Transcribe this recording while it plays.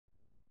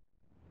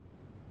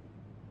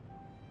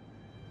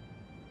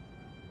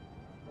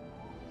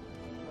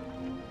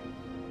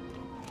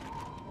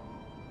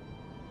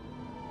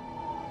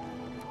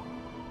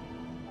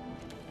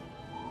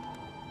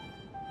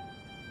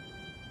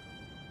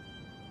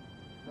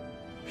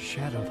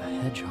Shadow the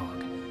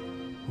Hedgehog.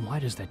 Why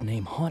does that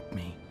name haunt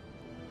me?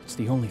 It's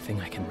the only thing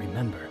I can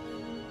remember.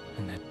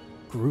 And that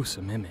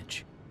gruesome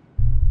image.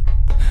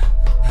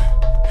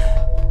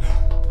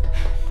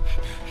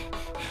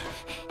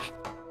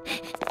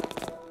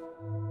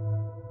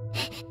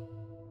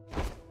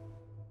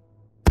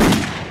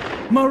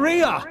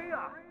 Maria!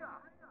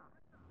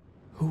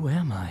 Who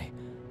am I?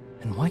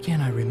 And why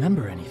can't I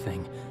remember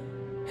anything?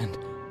 And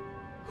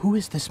who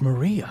is this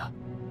Maria?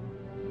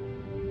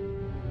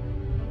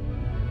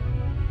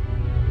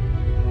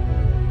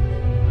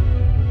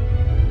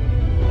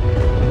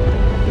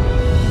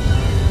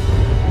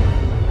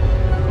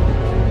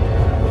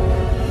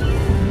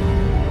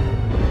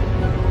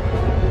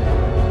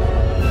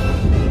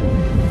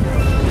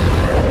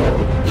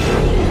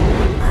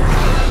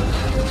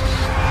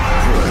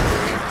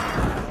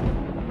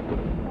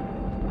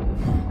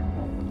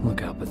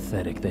 Look how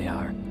pathetic they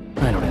are.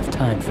 I don't have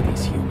time for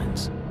these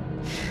humans.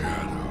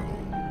 Shadow.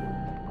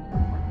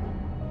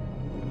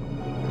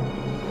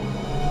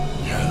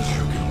 As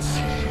you can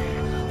see,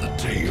 the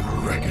day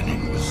of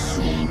reckoning will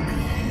soon be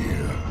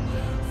here.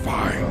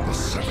 Find the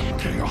 7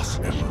 Chaos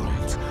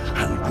Emeralds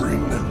and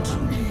bring them to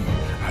me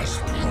as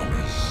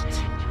promised.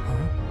 Huh?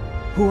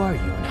 Who are you,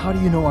 and how do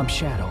you know I'm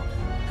Shadow?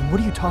 And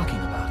what are you talking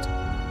about?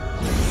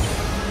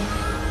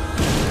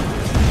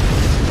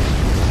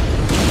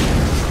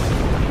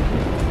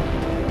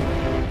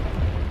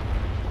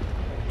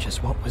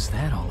 What was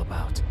that all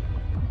about?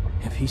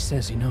 If he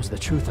says he knows the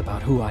truth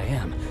about who I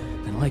am,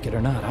 then like it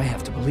or not, I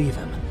have to believe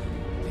him.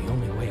 The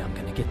only way I'm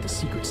gonna get the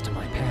secrets to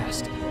my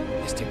past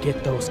is to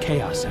get those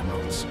Chaos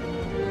Emeralds.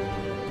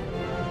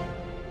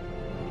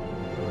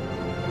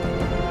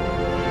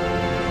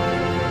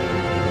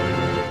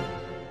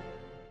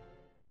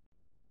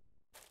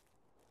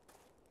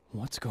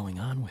 What's going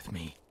on with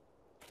me?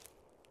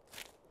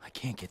 I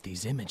can't get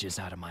these images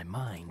out of my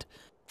mind.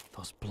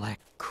 Those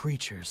black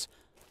creatures.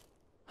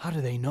 How do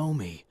they know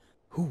me?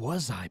 Who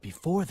was I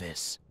before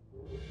this?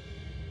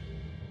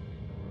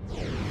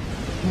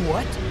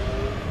 What?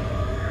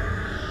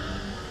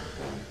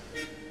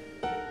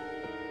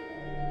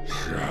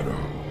 Shadow,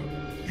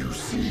 you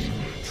seem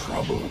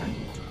troubled.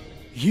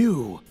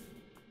 You!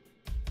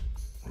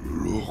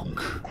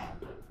 Look.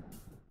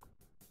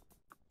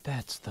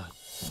 That's the...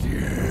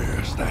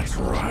 Yes, that's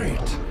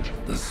right.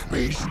 The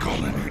space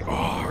colony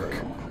Ark.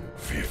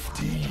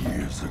 50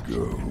 years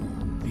ago.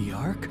 The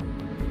Ark?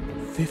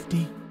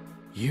 50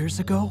 years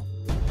ago?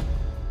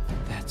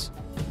 That's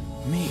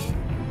me.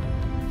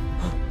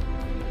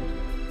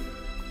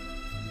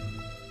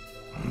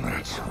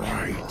 That's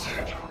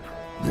right.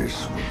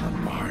 This will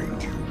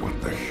remind you what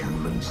the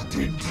humans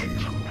did to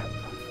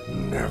you.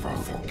 Never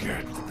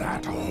forget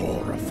that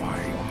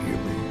horrifying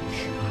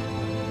image.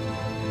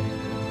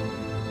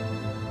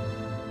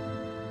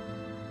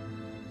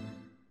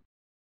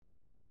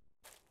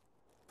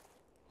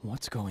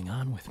 What's going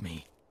on with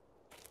me?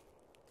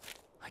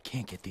 I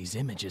can't get these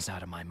images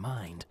out of my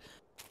mind.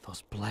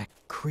 Those black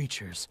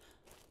creatures.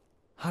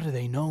 How do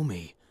they know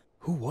me?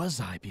 Who was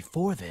I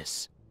before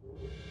this?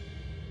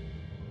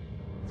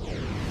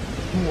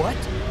 What?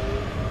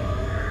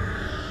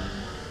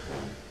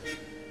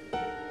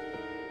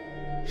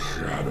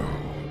 Shadow,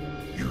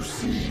 you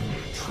seem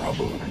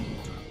troubled.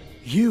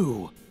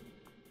 You!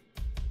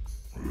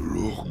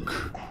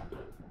 Look.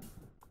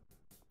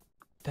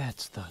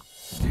 That's the...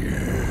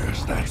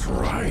 Yes, that's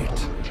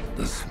right.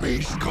 The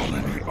space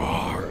colony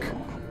Ark.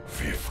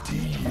 50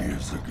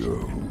 years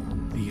ago.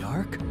 The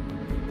Ark?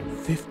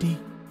 50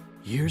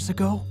 years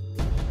ago?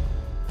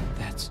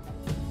 That's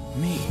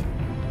me.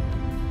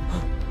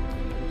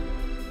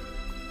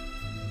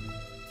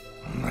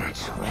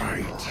 That's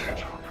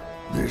right.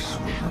 This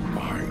will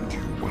remind you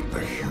what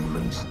the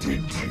humans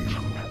did to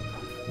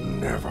you.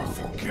 Never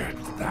forget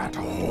that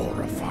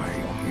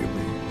horrifying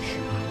image.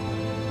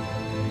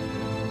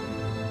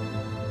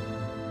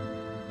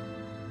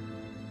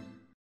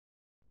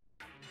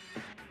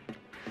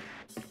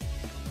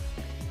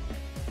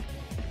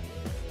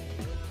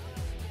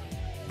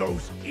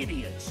 Those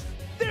idiots!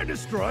 They're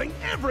destroying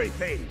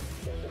everything!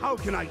 How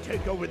can I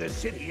take over the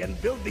city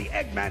and build the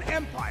Eggman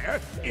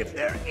Empire if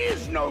there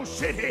is no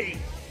city?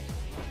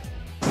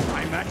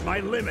 I'm at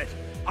my limit.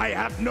 I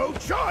have no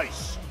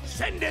choice!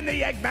 Send in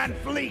the Eggman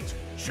fleet!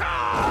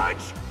 Charge!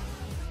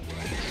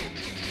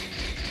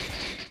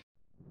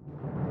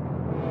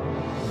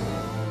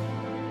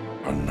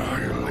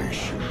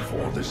 Annihilation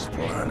for this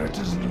planet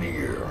is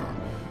near.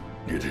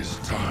 It is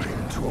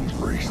time to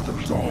embrace the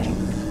dawn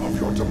of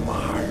your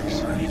demise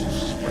and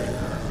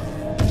despair.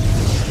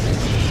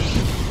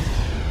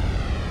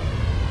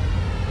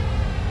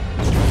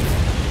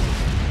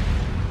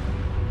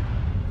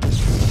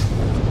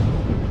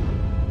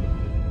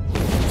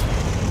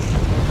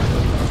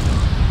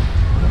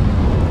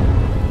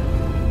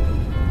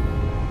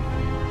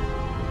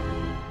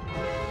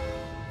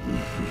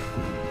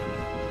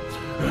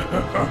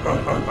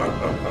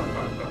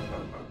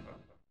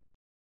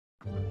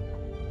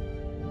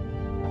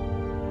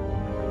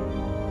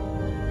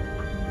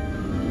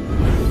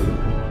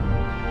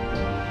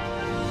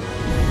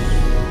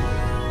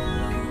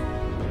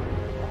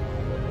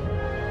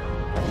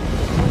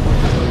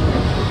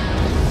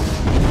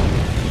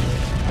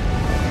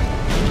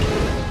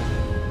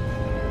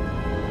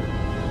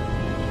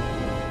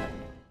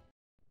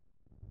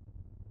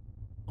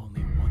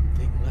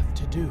 left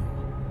to do.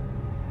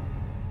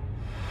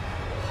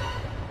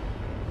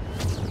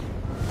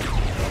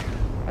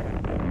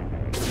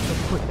 To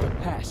put the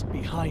past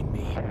behind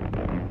me.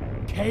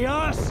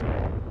 Chaos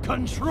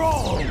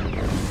Control!